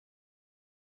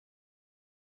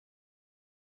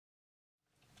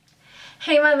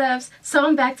Hey my loves, so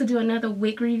I'm back to do another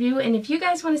wig review, and if you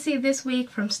guys want to see this wig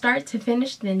from start to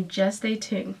finish, then just stay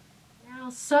tuned.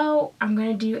 So I'm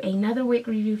going to do another wig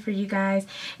review for you guys,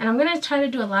 and I'm going to try to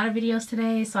do a lot of videos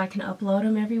today so I can upload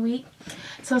them every week.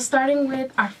 So starting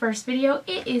with our first video,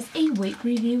 it is a wig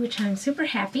review, which I'm super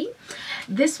happy.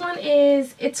 This one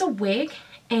is It's a Wig,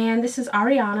 and this is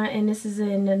Arianna, and this is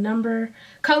in the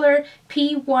color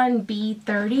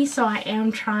P1B30, so I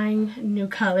am trying new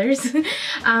colors.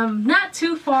 Not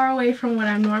too far away from what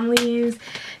I normally use,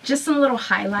 just some little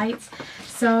highlights.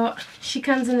 So she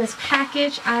comes in this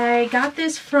package. I got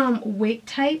this from Wig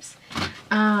Types.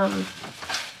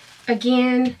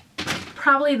 Again,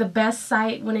 probably the best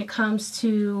site when it comes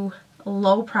to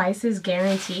low prices,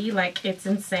 guarantee. Like, it's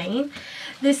insane.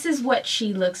 This is what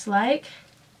she looks like.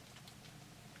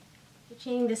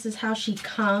 This is how she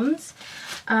comes.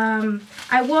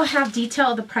 I will have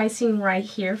detail of the pricing right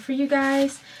here for you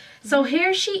guys. So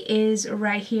here she is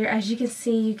right here. As you can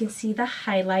see the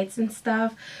highlights and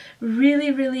stuff.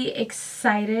 Really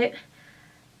excited.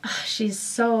 She's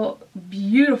so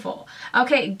beautiful.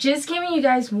 Okay, just giving you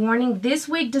guys warning, this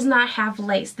wig does not have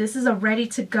lace. This is a ready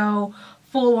to go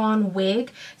full-on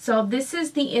wig. So this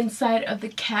is the inside of the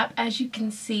cap, as you can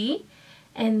see.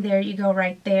 And there you go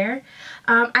right there.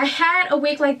 I had a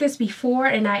wig like this before,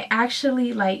 and I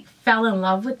actually fell in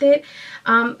love with it.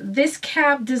 This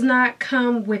cap does not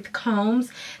come with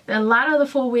combs. A lot of the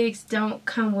full wigs don't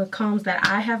come with combs that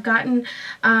I have gotten,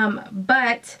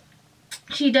 but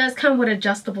she does come with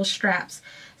adjustable straps.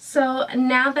 So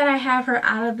now that I have her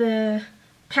out of the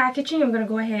packaging, I'm going to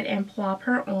go ahead and plop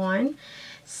her on.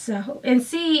 So, and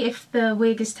see if the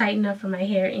wig is tight enough for my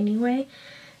hair anyway.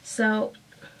 So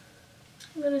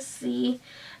I'm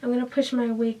going to push my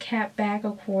wig cap back,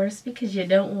 of course, because you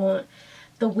don't want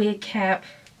the wig cap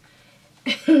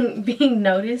being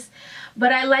noticed.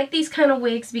 But I like these kind of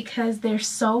wigs because they're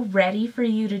so ready for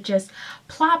you to just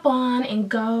plop on and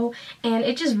go, and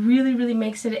it just really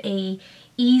makes it a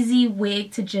easy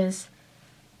wig to just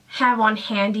have on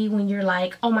handy when you're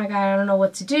like, oh my god, I don't know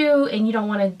what to do, and you don't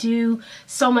want to do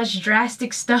so much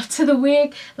drastic stuff to the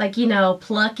wig, like, you know,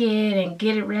 pluck it and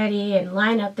get it ready and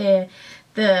line up the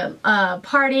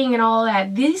parting and all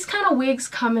that. These kind of wigs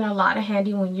come in a lot of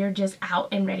handy when you're just out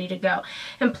and ready to go.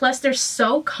 And plus they're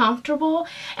so comfortable,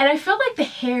 and I feel like the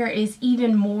hair is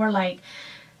even more like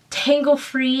tangle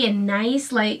free and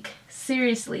nice, like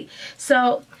seriously.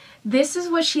 So this is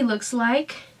what she looks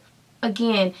like.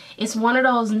 Again, it's one of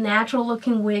those natural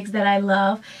looking wigs that I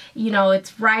love. You know,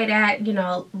 it's right at, you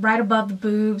know, right above the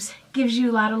boobs, gives you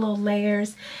a lot of little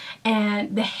layers,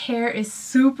 and the hair is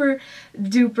super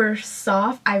duper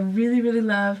soft. I really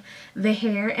love the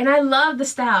hair, and I love the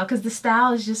style because the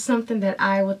style is just something that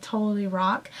I would totally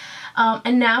rock.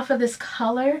 And now for this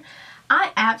color,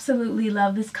 I absolutely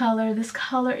love this color. This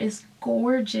color is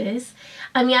gorgeous.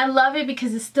 I mean, I love it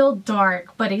because it's still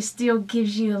dark, but it still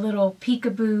gives you a little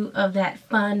peekaboo of that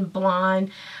fun blonde,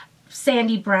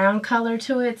 sandy brown color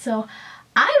to it. So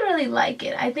I really like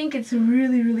it. I think it's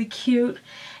really cute.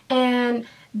 And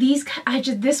this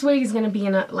wig is going to be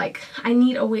in a, I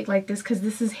need a wig like this because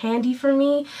this is handy for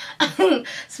me,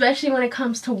 especially when it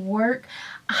comes to work.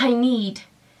 I need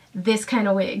this kind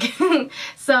of wig.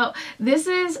 So this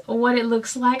is what it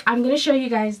looks like. I'm going to show you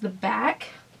guys the back.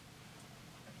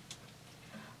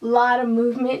 Lot of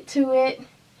movement to it,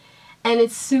 and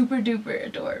it's super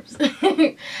duper adorbs.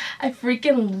 I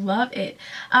freaking love it.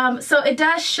 So it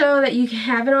does show that you can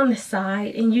have it on the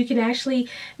side, and you can actually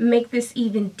make this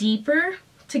even deeper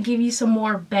to give you some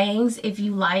more bangs if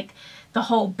you like the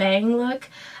whole bang look.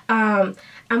 I'm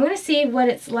gonna see what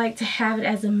it's like to have it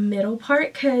as a middle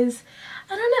part, because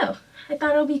I don't know, I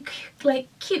thought it would be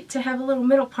cute to have a little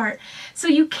middle part. So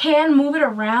you can move it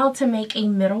around to make a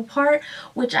middle part,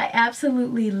 which I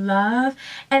absolutely love.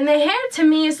 And the hair to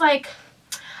me is like,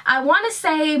 I want to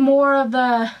say more of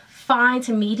the fine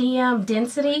to medium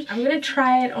density. I'm going to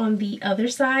try it on the other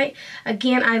side.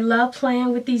 Again, I love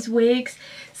playing with these wigs,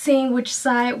 seeing which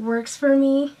side works for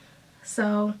me.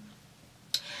 So,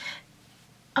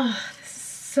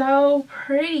 so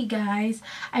pretty, guys.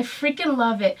 I freaking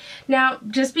love it. Now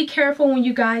just be careful when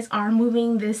you guys are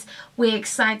moving this wig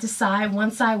side to side.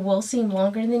 One side will seem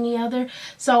longer than the other,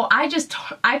 so I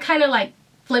kind of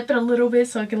flip it a little bit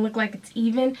so it can look like it's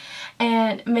even,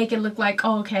 and make it look like,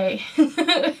 oh, okay,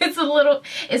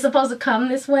 it's supposed to come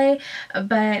this way.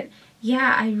 But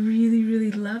yeah, I really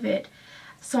love it.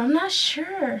 So I'm not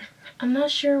sure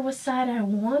what side I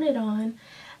want it on.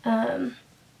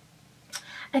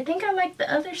 I think I like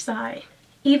the other side.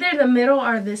 Either the middle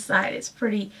or this side is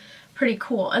pretty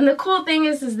cool. And the cool thing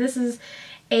is this is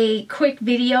a quick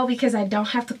video because I don't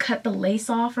have to cut the lace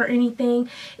off or anything.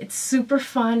 It's super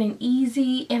fun and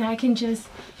easy, and I can just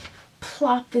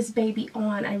plop this baby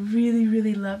on. I really,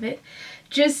 really love it.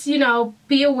 Just, you know,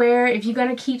 be aware if you're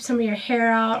going to keep some of your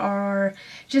hair out, or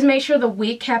just make sure the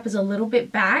wig cap is a little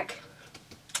bit back.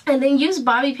 And then use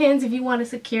bobby pins if you want to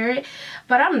secure it.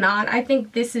 But I'm not. I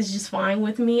think this is just fine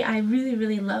with me. I really,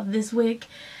 really love this wig.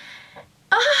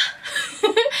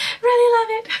 Really love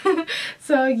it.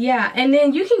 So yeah, and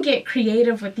then you can get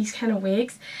creative with these kind of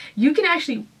wigs. You can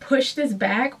actually push this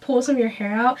back, pull some of your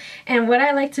hair out. And what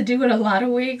I like to do with a lot of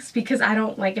wigs, because I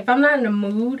don't like, if I'm not in a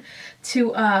mood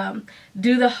to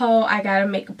do the whole I gotta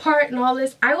make a part and all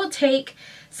this, I will take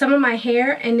some of my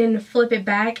hair and then flip it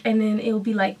back, and then it will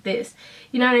be like this.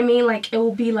 You know what I mean? Like, it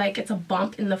will be like it's a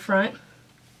bump in the front.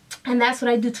 And that's what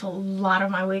I do to a lot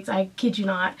of my wigs, I kid you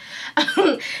not.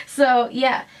 So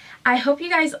yeah, I hope you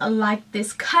guys like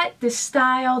this cut, this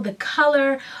style, the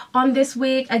color on this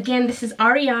wig. Again, this is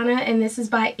Arianna, and this is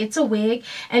by It's A Wig,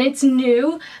 and it's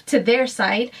new to their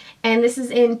site, and this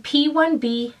is in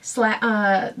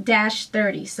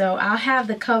P1B/-30. So I'll have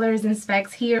the colors and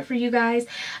specs here for you guys.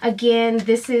 Again,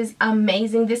 this is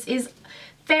amazing. This is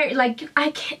very, like,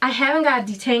 I haven't got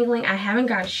detangling, I haven't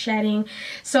got shedding.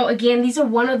 So again, these are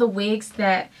one of the wigs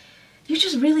that you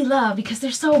just really love because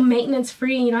they're so maintenance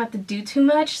free and you don't have to do too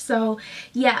much. So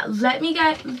yeah, just let me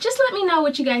know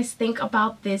what you guys think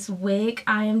about this wig.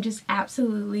 I am just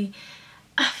absolutely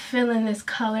feeling this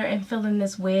color and feeling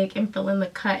this wig and feeling the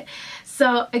cut.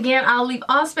 So again, I'll leave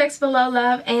all specs below,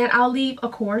 love, and I'll leave,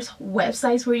 of course,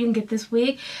 websites where you can get this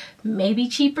wig. Maybe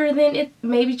cheaper than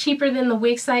the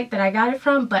wig site that I got it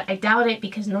from, but I doubt it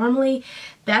because normally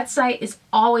that site is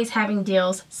always having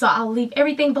deals. So I'll leave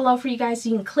everything below for you guys so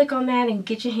you can click on that and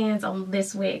get your hands on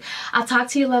this wig. I'll talk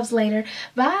to you loves later.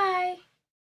 Bye.